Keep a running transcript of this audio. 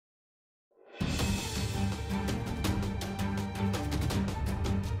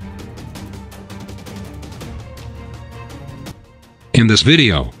In this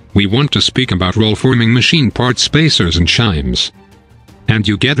video, we want to speak about roll forming machine part spacers and shims. And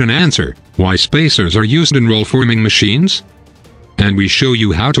you get an answer, why spacers are used in roll forming machines? And we show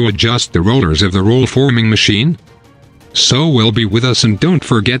you how to adjust the rollers of the roll forming machine. So will be with us and don't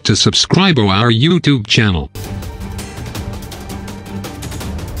forget to subscribe to our YouTube channel.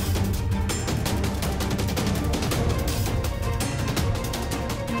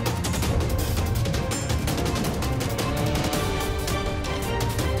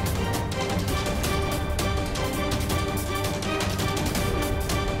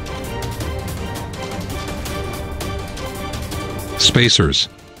 Spacers.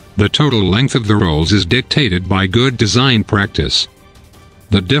 The total length of the rolls is dictated by good design practice.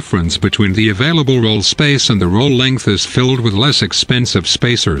 The difference between the available roll space and the roll length is filled with less expensive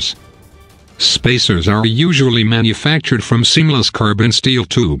spacers. Spacers are usually manufactured from seamless carbon steel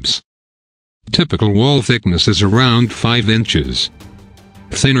tubes. Typical wall thickness is around 5 inches.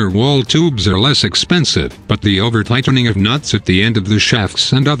 Thinner wall tubes are less expensive, but the over-tightening of nuts at the end of the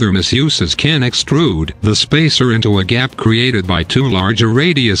shafts and other misuses can extrude the spacer into a gap created by too large a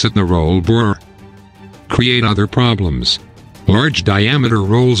radius at the roll bore. Create other problems. Large diameter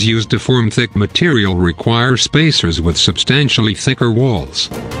rolls used to form thick material require spacers with substantially thicker walls.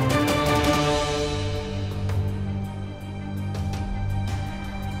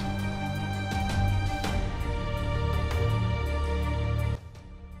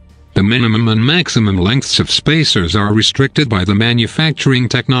 The minimum and maximum lengths of spacers are restricted by the manufacturing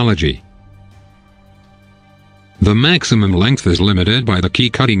technology. The maximum length is limited by the key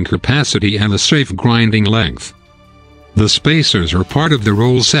cutting capacity and the safe grinding length. The spacers are part of the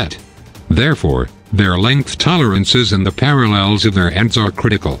roll set. Therefore, their length tolerances and the parallels of their ends are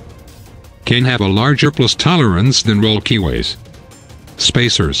critical. Can have a larger plus tolerance than roll keyways.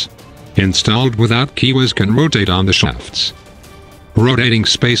 Spacers installed without keyways can rotate on the shafts. Rotating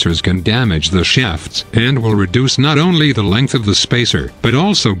spacers can damage the shafts and will reduce not only the length of the spacer, but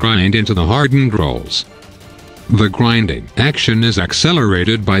also grind into the hardened rolls. The grinding action is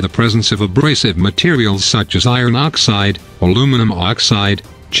accelerated by the presence of abrasive materials such as iron oxide, aluminum oxide,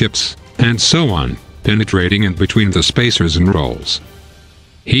 chips, and so on, penetrating in between the spacers and rolls.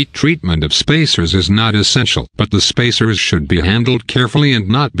 Heat treatment of spacers is not essential, but the spacers should be handled carefully and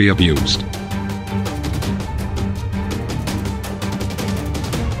not be abused.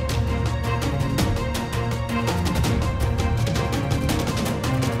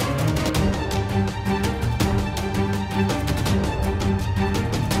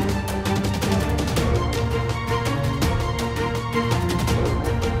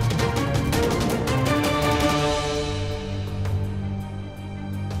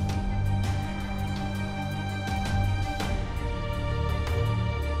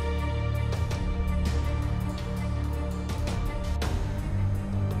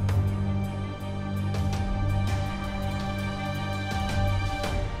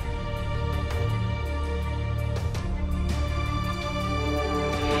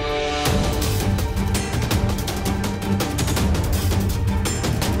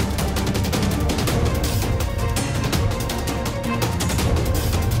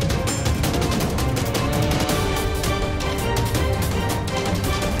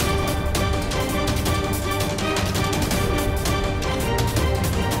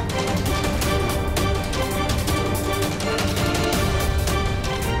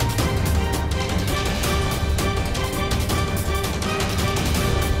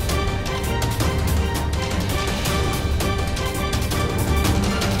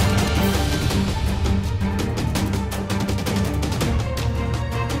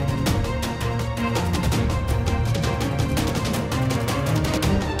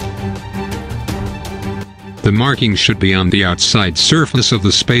 The marking should be on the outside surface of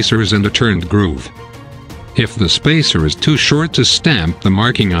the spacers and a turned groove. If the spacer is too short to stamp the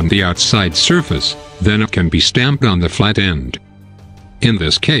marking on the outside surface, then it can be stamped on the flat end. In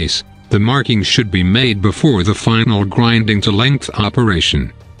this case, the marking should be made before the final grinding to length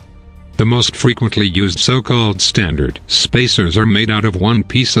operation. The most frequently used so-called standard spacers are made out of one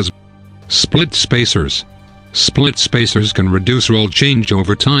piece as split spacers. Split spacers can reduce roll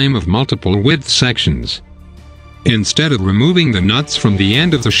changeover time of multiple width sections. Instead of removing the nuts from the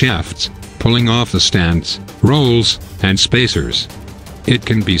end of the shafts, pulling off the stands, rolls, and spacers, it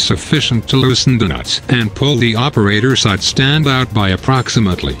can be sufficient to loosen the nuts and pull the operator side stand out by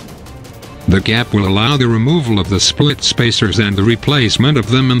approximately. The gap will allow the removal of the split spacers and the replacement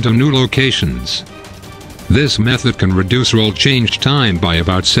of them into new locations. This method can reduce roll change time by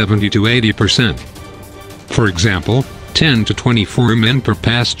about 70 to 80%. For example, 10 to 24 men per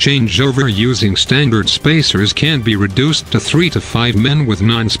pass changeover using standard spacers can be reduced to 3 to 5 men with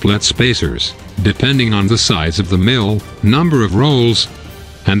non-split spacers, depending on the size of the mill, number of rolls,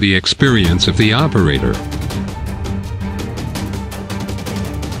 and the experience of the operator.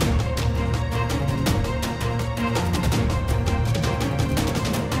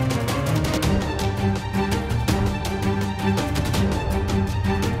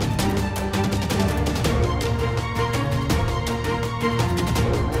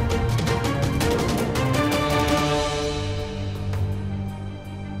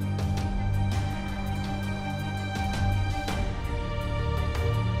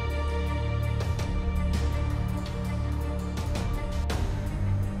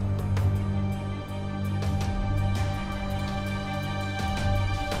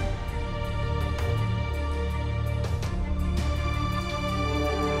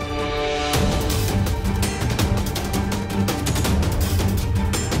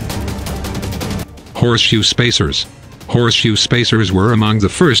 Horseshoe spacers. Horseshoe spacers were among the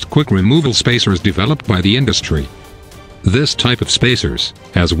first quick removal spacers developed by the industry. This type of spacers,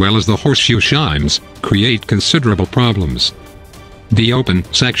 as well as the horseshoe shims, create considerable problems. The open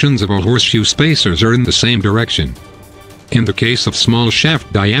sections of a horseshoe spacers are in the same direction. In the case of small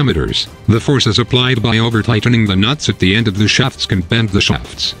shaft diameters, the forces applied by over-tightening the nuts at the end of the shafts can bend the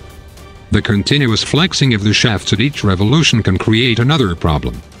shafts. The continuous flexing of the shafts at each revolution can create another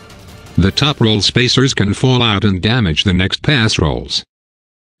problem. The top roll spacers can fall out and damage the next pass rolls.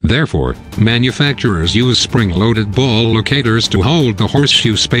 Therefore, manufacturers use spring-loaded ball locators to hold the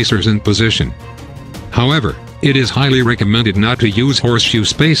horseshoe spacers in position. However, it is highly recommended not to use horseshoe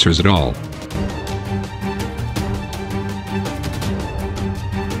spacers at all.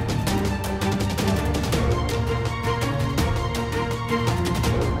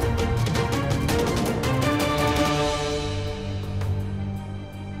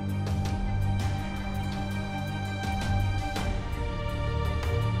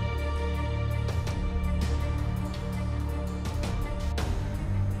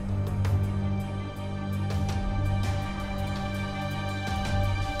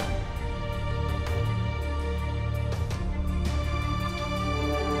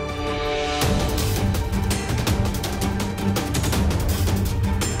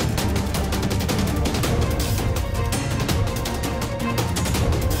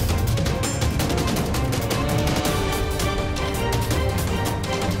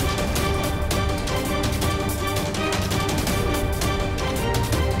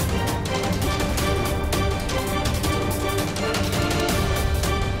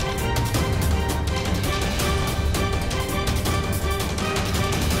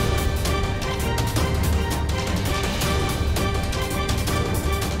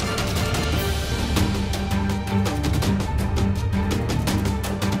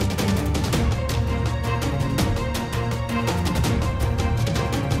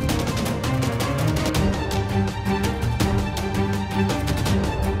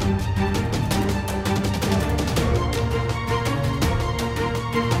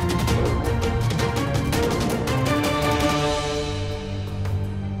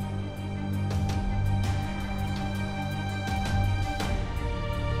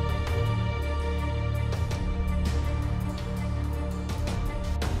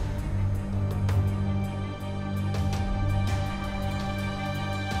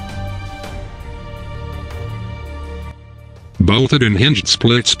 Bolted and hinged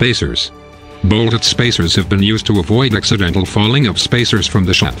split spacers. Bolted spacers have been used to avoid accidental falling of spacers from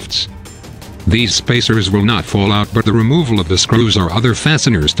the shafts. These spacers will not fall out, but the removal of the screws or other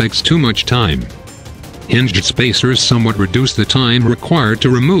fasteners takes too much time. Hinged spacers somewhat reduce the time required to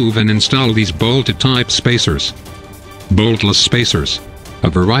remove and install these bolted type spacers. Boltless spacers. A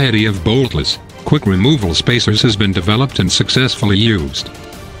variety of boltless, quick removal spacers has been developed and successfully used.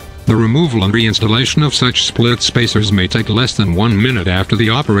 The removal and reinstallation of such split spacers may take less than 1 minute after the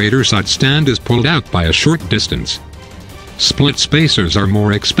operator side stand is pulled out by a short distance. Split spacers are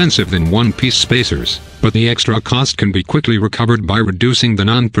more expensive than one-piece spacers, but the extra cost can be quickly recovered by reducing the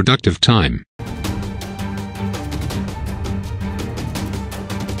non-productive time.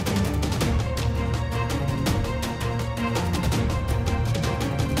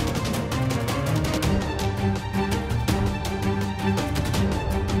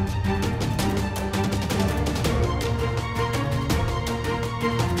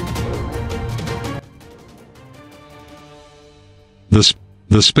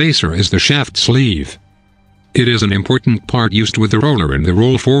 The spacer is the shaft sleeve. It is an important part used with the roller in the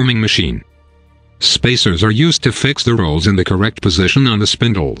roll forming machine. Spacers are used to fix the rolls in the correct position on the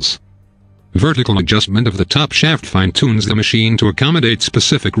spindles. Vertical adjustment of the top shaft fine-tunes the machine to accommodate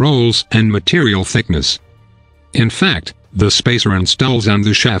specific rolls and material thickness. In fact, the spacer installs on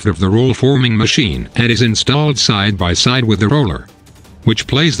the shaft of the roll-forming machine and is installed side by side with the roller, which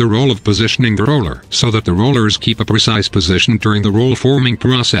plays the role of positioning the roller so that the rollers keep a precise position during the roll-forming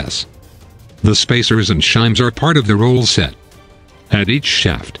process. The spacers and shims are part of the roll set. At each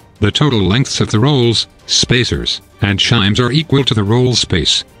shaft, the total lengths of the rolls, spacers, and shims are equal to the roll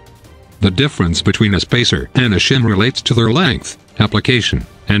space. The difference between a spacer and a shim relates to their length, application,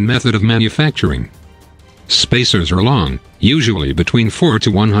 and method of manufacturing. Spacers are long, usually between 4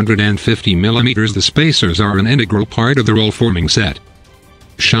 to 150 mm. The spacers are an integral part of the roll-forming set.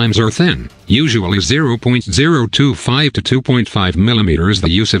 Shims are thin, usually 0.025 to 2.5 mm. The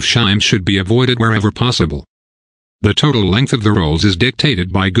use of shims should be avoided wherever possible. The total length of the rolls is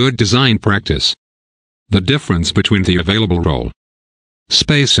dictated by good design practice. The difference between the available roll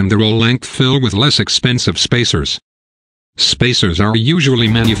space and the roll length fill with less expensive spacers. Spacers are usually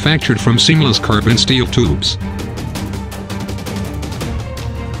manufactured from seamless carbon steel tubes.